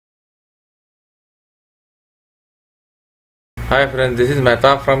Hi friends, this is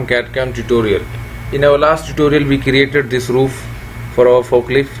Mehta from CAD/CAM tutorial. In our last tutorial we created this roof for our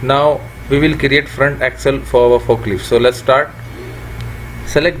forklift. Now we will create front axle for our forklift. So let's start.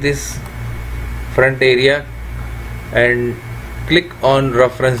 Select this front area and click on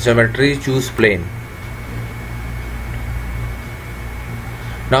reference geometry, choose plane.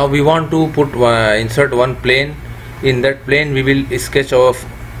 Now we want to insert one plane. In that plane we will sketch our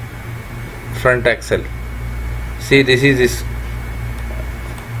front axle. See, this is this.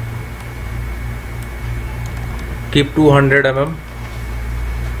 Keep 200 mm,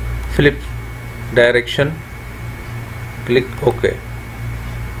 flip direction, click OK.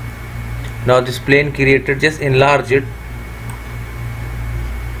 Now this plane created, just enlarge it.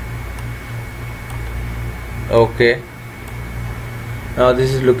 OK. Now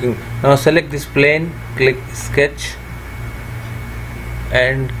this is looking. Now select this plane, click sketch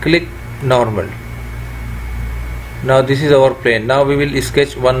and click normal. Now this is our plane. Now we will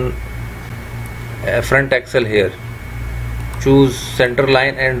sketch one front axle here. Choose center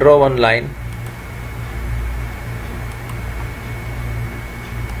line and draw one line.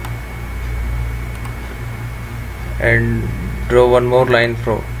 And draw one more line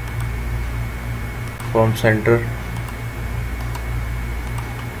from center.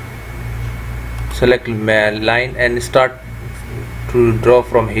 Select line and start to draw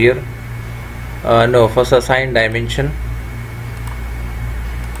from here. No, first assign dimension.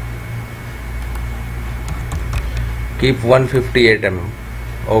 Keep 158 mm.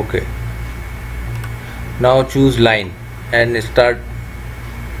 OK. Now choose line and start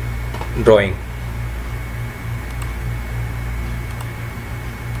drawing.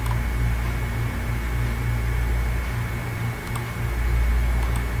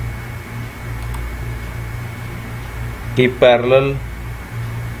 Keep parallel.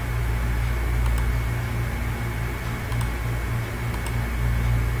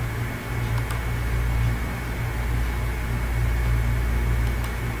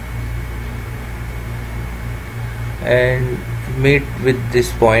 And meet with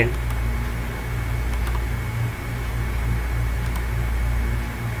this point.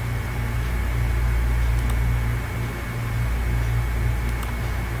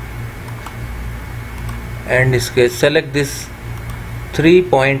 And sketch. Select this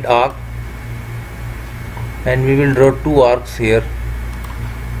 3-point arc and we will draw 2 arcs here.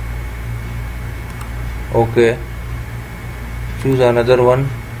 OK. Choose another one.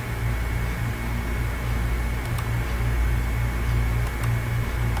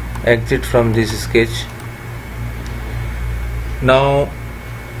 Exit from this sketch. Now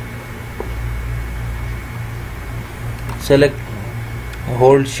select,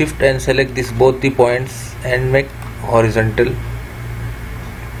 hold shift and select this both the points and make horizontal.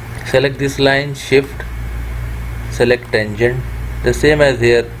 Select this line, shift, select tangent, the same as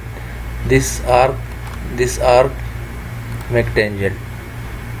here. This arc, make tangent.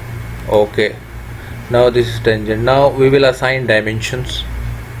 OK. Now this is tangent. Now we will assign dimensions.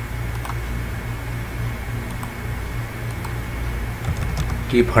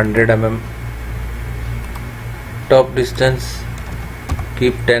 Keep 100 mm. Top distance,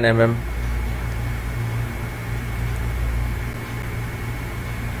 keep 10 mm.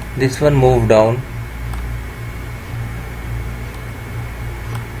 This one move down.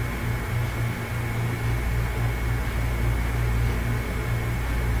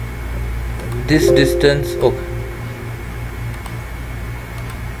 This distance, okay.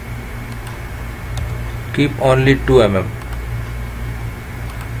 Keep only 2 mm.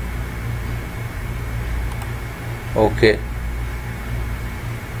 OK.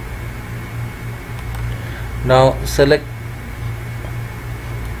 Now select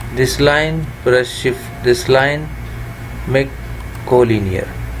this line, press shift this line, make collinear.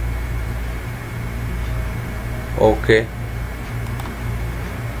 OK.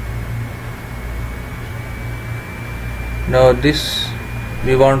 Now this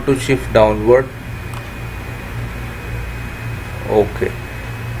we want to shift downward. OK.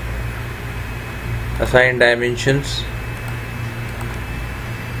 Assign dimensions.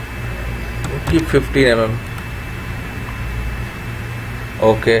 Keep 15 mm.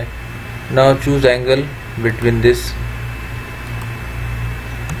 OK. Now choose angle between this.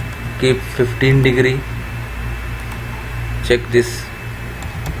 Keep 15 degree. Check this.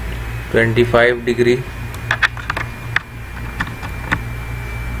 25 degree.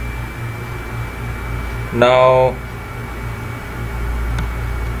 Now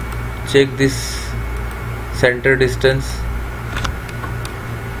check this center distance,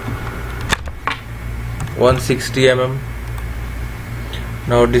 160 mm.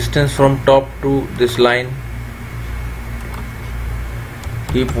 Now distance from top to this line,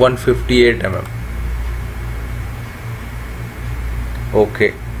 keep 158 mm.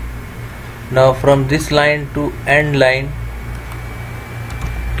 Okay. Now from this line to end line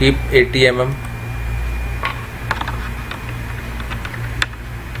keep 80 mm.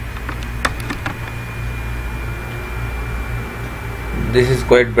 This is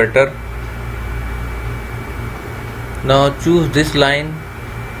quite better. Now choose this line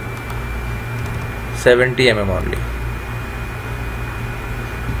 70 mm only.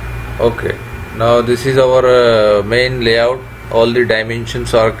 Okay, now this is our main layout. All the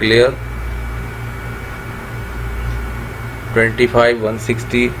dimensions are clear. 25,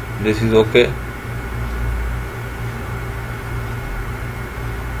 160, this is okay.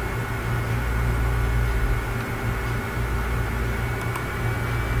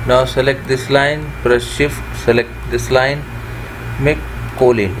 Now select this line, press shift, select this line, make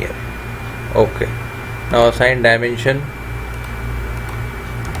collinear. Okay. Now assign dimension,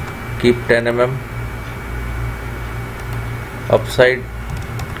 keep 10 mm, upside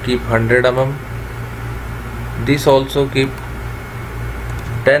keep 100 mm, this also keep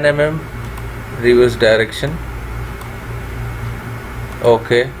 10 mm, reverse direction.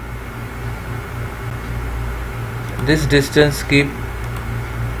 Okay. This distance keep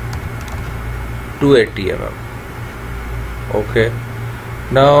 280 mm. Okay.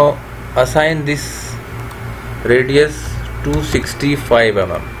 Now assign this radius 265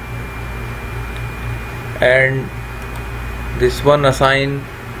 mm and this one assign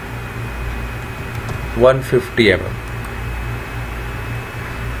 150 mm.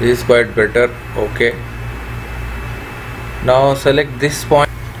 This is quite better. Okay. Now select this point.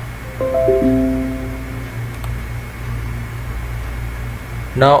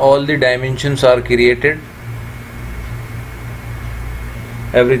 Now all the dimensions are created.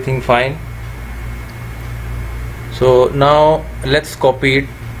 Everything fine. So now let's copy it.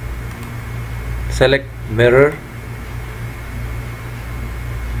 Select mirror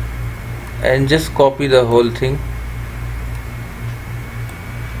and just copy the whole thing.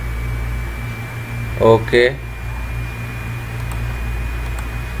 Okay.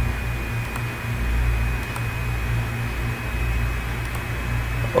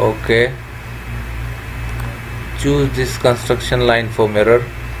 Okay. Choose this construction line for mirror.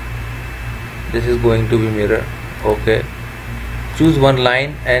 This is going to be mirror. Okay. Choose one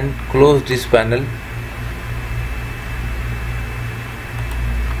line and close this panel.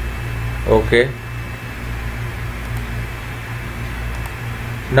 Okay.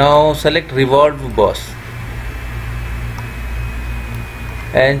 Now select revolve boss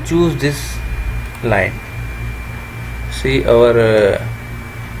and choose this line. See, our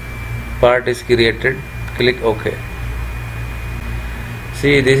part is created. Click OK.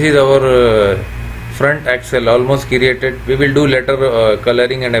 See, this is our front axle almost created. We will do later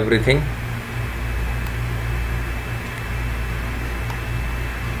coloring and everything.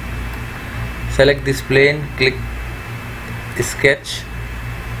 Select this plane, click sketch,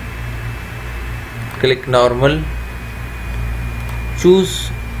 click normal, choose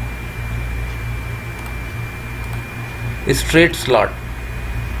straight slot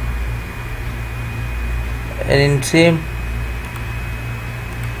and in same.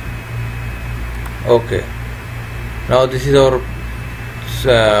 Okay. Now this is our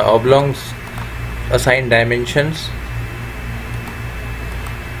oblongs. Assign dimensions,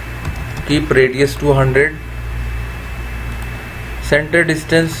 keep radius 200, center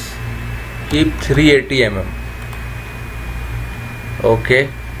distance keep 380 mm. Okay.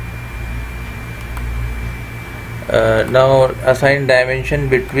 Now assign dimension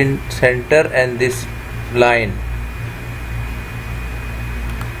between center and this line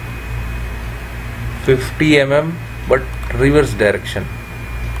 50 mm but reverse direction.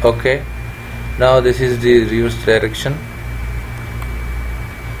 Okay. Now this is the reverse direction.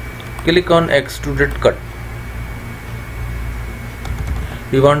 Click on extruded cut.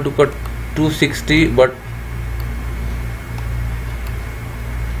 We want to cut 260, but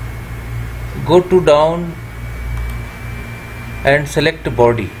go to down and select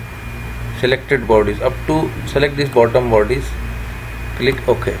body, selected bodies up to select these bottom bodies. Click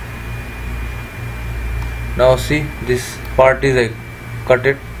OK. Now see, this part is cut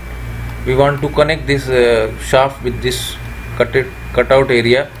it. We want to connect this shaft with this cutout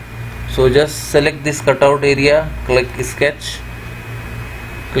area. So just select this cutout area, click sketch,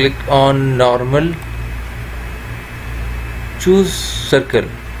 click on normal, choose circle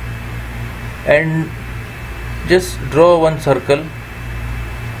and just draw one circle.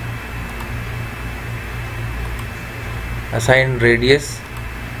 Assign radius,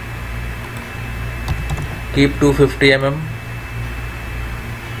 keep 250 mm,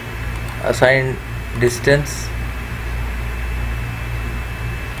 assign distance.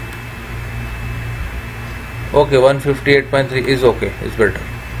 Okay, 158.3 is okay, is better.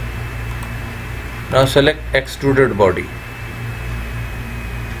 Now select extruded body.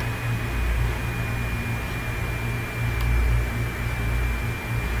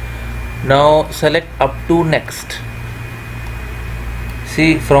 Now select up to next.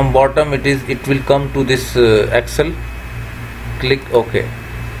 See, from bottom it will come to this axle. Click OK.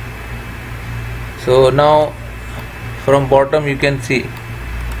 So now from bottom you can see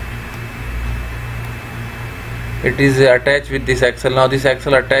it is attached with this axle. Now this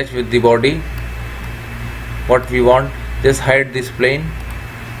axle attached with the body. What we want, just hide this plane.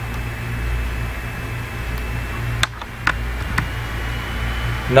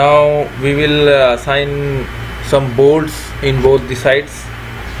 Now we will assign some bolts in both the sides.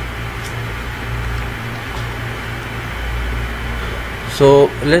 So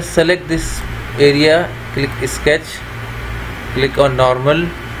let's select this area, click sketch, click on normal,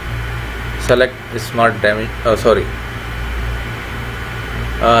 select smart dimension,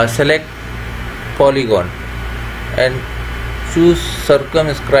 select polygon and choose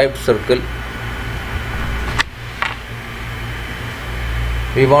circumscribed circle.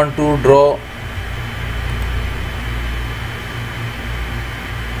 We want to draw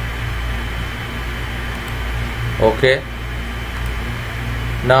okay.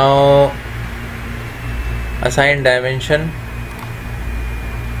 Now assign dimension,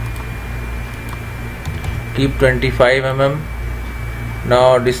 keep 25 mm.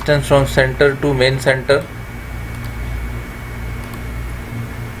 Now distance from center to main center,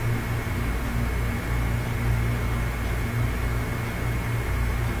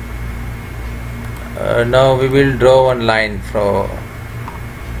 now we will draw one line for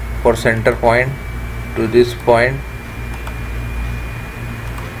center point to this point.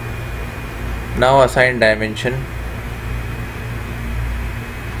 Now assign dimension,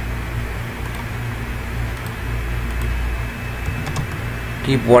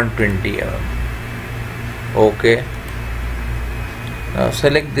 keep 120 mm. Okay. Now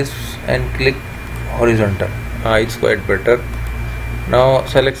select this and click horizontal. It's quite better. Now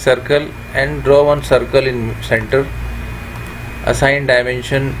select circle and draw one circle in center. Assign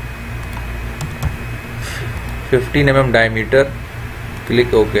dimension 15 mm diameter.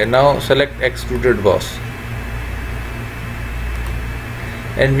 Click OK. Now select extruded boss.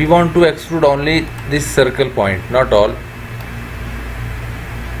 And we want to extrude only this circle point, not all.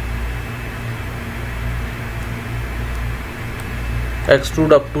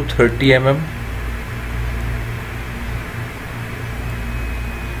 Extrude up to 30 mm.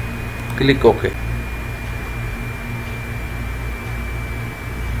 Click OK.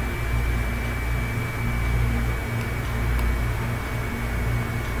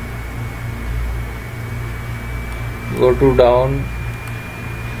 Go to down,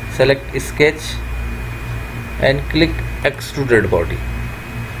 select sketch and click extruded body.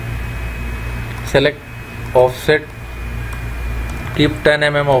 Select offset, keep 10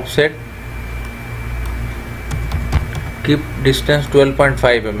 mm offset, keep distance 12.5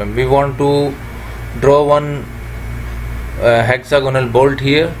 mm. We want to draw one hexagonal bolt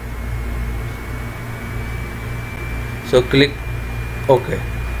here, so click OK.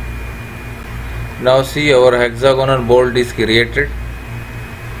 Now see, our hexagonal bolt is created.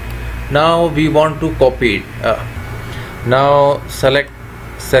 Now we want to copy it. Now select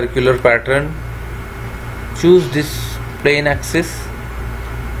circular pattern, choose this plane axis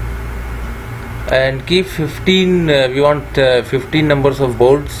and keep 15, we want 15 numbers of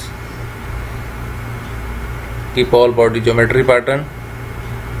bolts. Keep all body geometry pattern.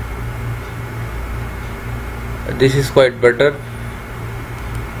 This is quite better.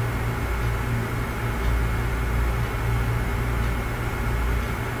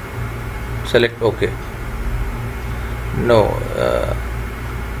 Select OK. No,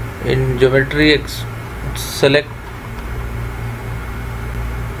 in geometry select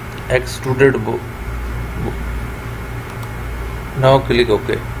extruded now click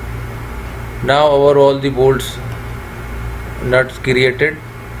OK. Now all the bolts nuts created.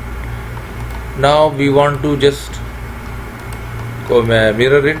 Now we want to just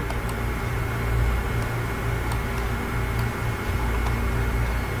mirror it.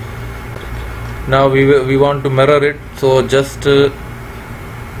 Now we want to mirror it, so just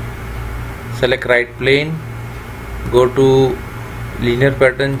select right plane, go to linear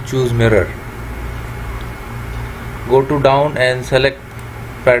pattern, choose mirror, go to down and select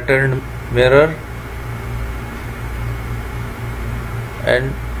pattern mirror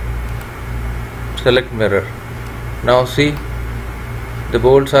and select mirror. Now see, The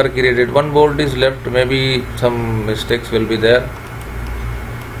bolts are created. One bolt is left, maybe some mistakes will be there.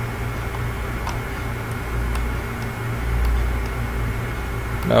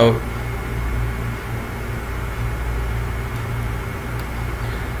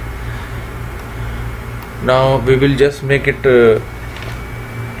 Now we will just make it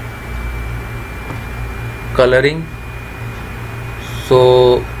coloring.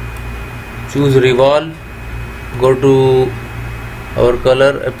 So choose revolve, go to our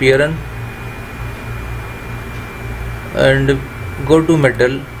color appearance and go to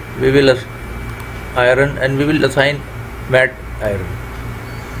metal. We will iron and we will assign matte iron.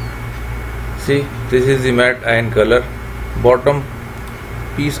 See, this is the matte iron color. Bottom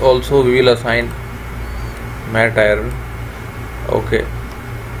piece also we will assign matte iron. Okay,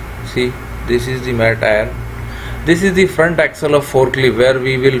 see, this is the matte iron. This is the front axle of forklift where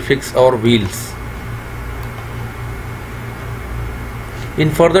we will fix our wheels.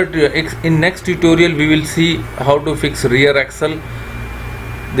 In next tutorial we will see how to fix rear axle.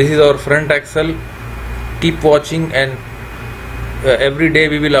 This is our front axle. Keep watching, and every day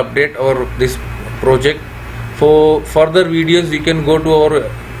we will update this project. For further videos you can go to our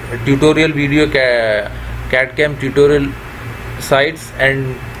tutorial video CAD/CAM tutorial sites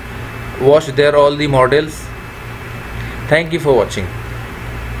and watch there all the models. Thank you for watching.